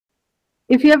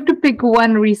If you have to pick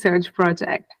one research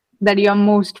project that you're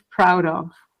most proud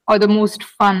of, or the most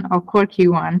fun or quirky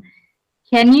one,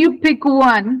 can you pick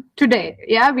one today?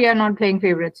 Yeah, we are not playing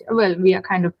favorites. Well, we are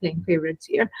kind of playing favorites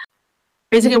here.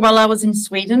 Basically, while I was in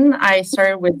Sweden, I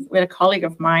started with a colleague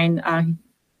of mine.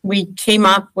 We came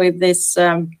up with this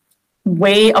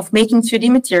way of making 2D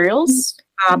materials,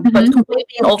 but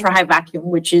completely in ultra high vacuum,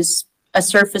 which is a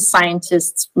surface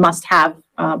scientist must have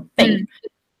thing.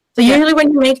 So usually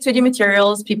when you make 2D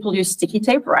materials, people use sticky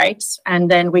tape, right?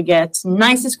 And then we get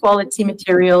nicest quality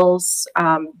materials,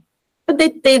 but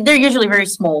they're usually very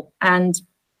small. And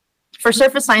for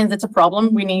surface science, that's a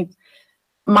problem. We need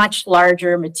much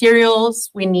larger materials.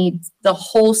 We need the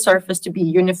whole surface to be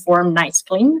uniform, nice,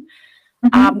 clean.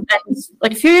 And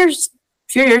like a few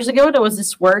years ago, there was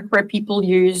this work where people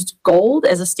used gold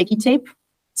as a sticky tape.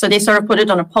 So they sort of put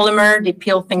it on a polymer, they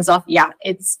peel things off. Yeah,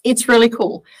 it's really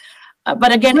cool.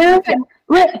 But again,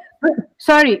 wait.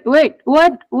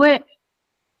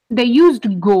 They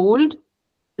used gold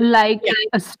like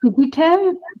a sticky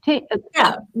tape?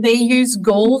 Yeah, they use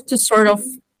gold to sort of,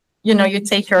 you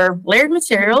take your layered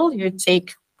material, you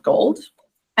take gold,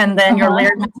 and then your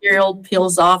layered material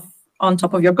peels off on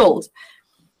top of your gold.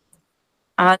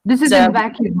 This is in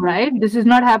vacuum, right? This is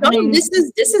not happening. No,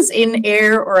 this is in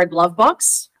air or a glove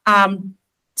box.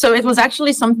 So it was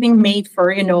actually something made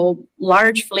for,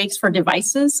 large flakes for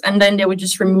devices, and then they would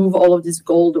just remove all of this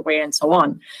gold away and so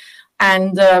on.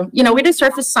 And, we do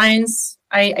surface science.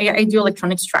 I do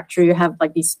electronic structure. You have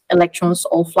like these electrons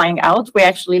all flying out. We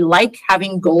actually like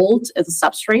having gold as a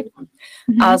substrate.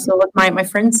 So what my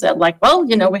friend said, like, well,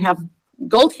 we have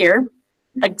gold here,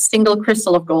 a single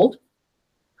crystal of gold.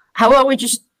 How about we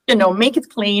just, make it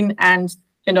clean and,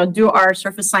 do our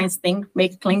surface science thing,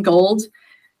 make clean gold,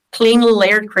 clean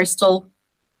layered crystal,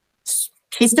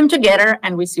 piece them together,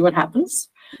 and we see what happens.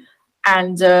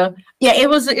 And it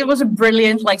was a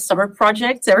brilliant summer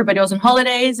project. Everybody was on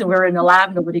holidays and we were in the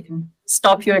lab. Nobody can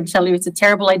stop you and tell you it's a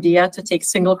terrible idea to take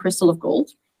single crystal of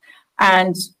gold.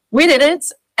 And we did it,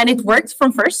 and it worked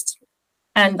from first.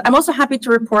 And I'm also happy to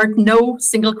report no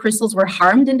single crystals were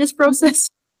harmed in this process.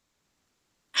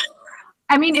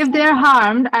 I mean, if they're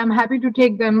harmed, I'm happy to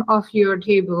take them off your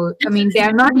table. I mean,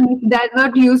 they're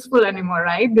not useful anymore,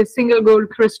 right? The single gold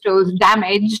crystals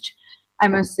damaged, I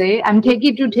must say. I'm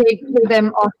taking to take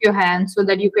them off your hands so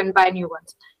that you can buy new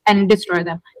ones and destroy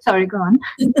them. Sorry, go on.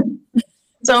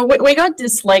 So we got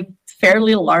this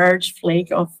fairly large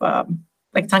flake of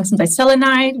tungsten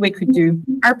diselenide. We could do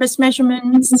ARPAS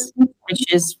measurements,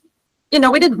 which is,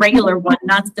 we did regular one,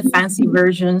 not the fancy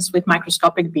versions with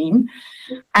microscopic beam.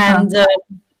 And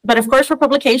but of course, for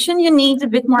publication, you need a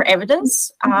bit more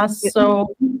evidence.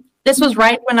 So this was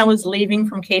right when I was leaving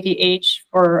from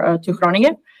KTH to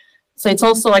Groningen. So it's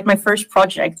also my first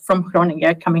project from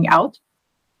Groningen coming out.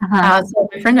 So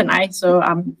my friend and I, his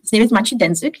name is Maciej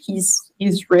Dędzyk.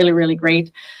 He's really, really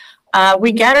great.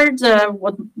 We gathered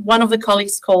what one of the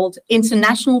colleagues called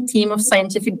International Team of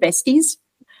Scientific Besties.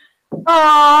 Oh,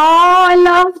 I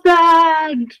love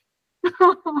that.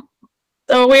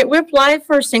 So we applied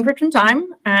for synchrotron time,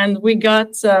 and we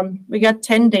got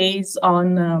 10 days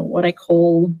on what I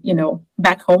call,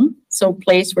 back home. So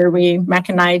place where Mac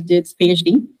and I did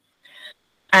PhD.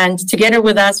 And together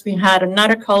with us, we had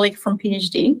another colleague from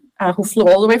PhD who flew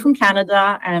all the way from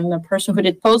Canada, and a person who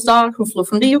did postdoc who flew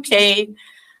from the UK.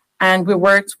 And we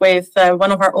worked with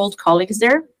one of our old colleagues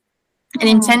there. And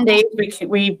in 10 days,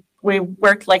 we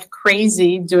worked like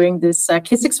crazy doing this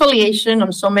kiss exfoliation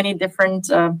on so many different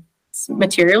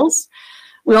materials.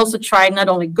 We also tried not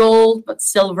only gold, but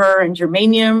silver and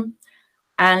germanium.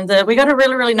 And we got a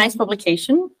really, really nice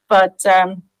publication. But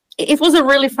it was a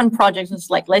really fun project. It's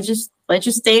like, let's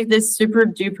just take this super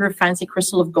duper fancy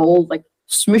crystal of gold,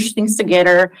 smush things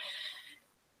together,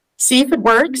 see if it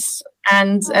works.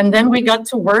 And then we got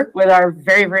to work with our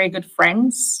very, very good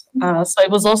friends. So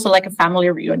it was also like a family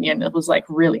reunion. It was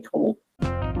really cool.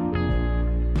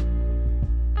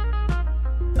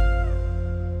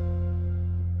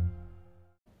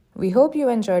 We hope you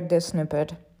enjoyed this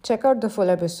snippet. Check out the full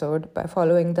episode by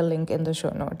following the link in the show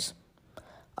notes.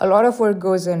 A lot of work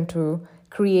goes into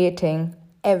creating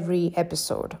every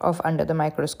episode of Under the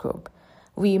Microscope.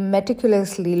 We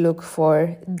meticulously look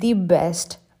for the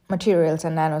best materials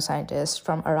and nanoscientists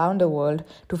from around the world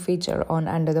to feature on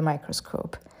Under the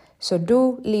Microscope. So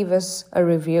do leave us a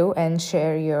review and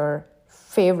share your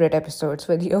favorite episodes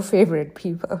with your favorite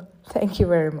people. Thank you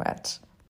very much.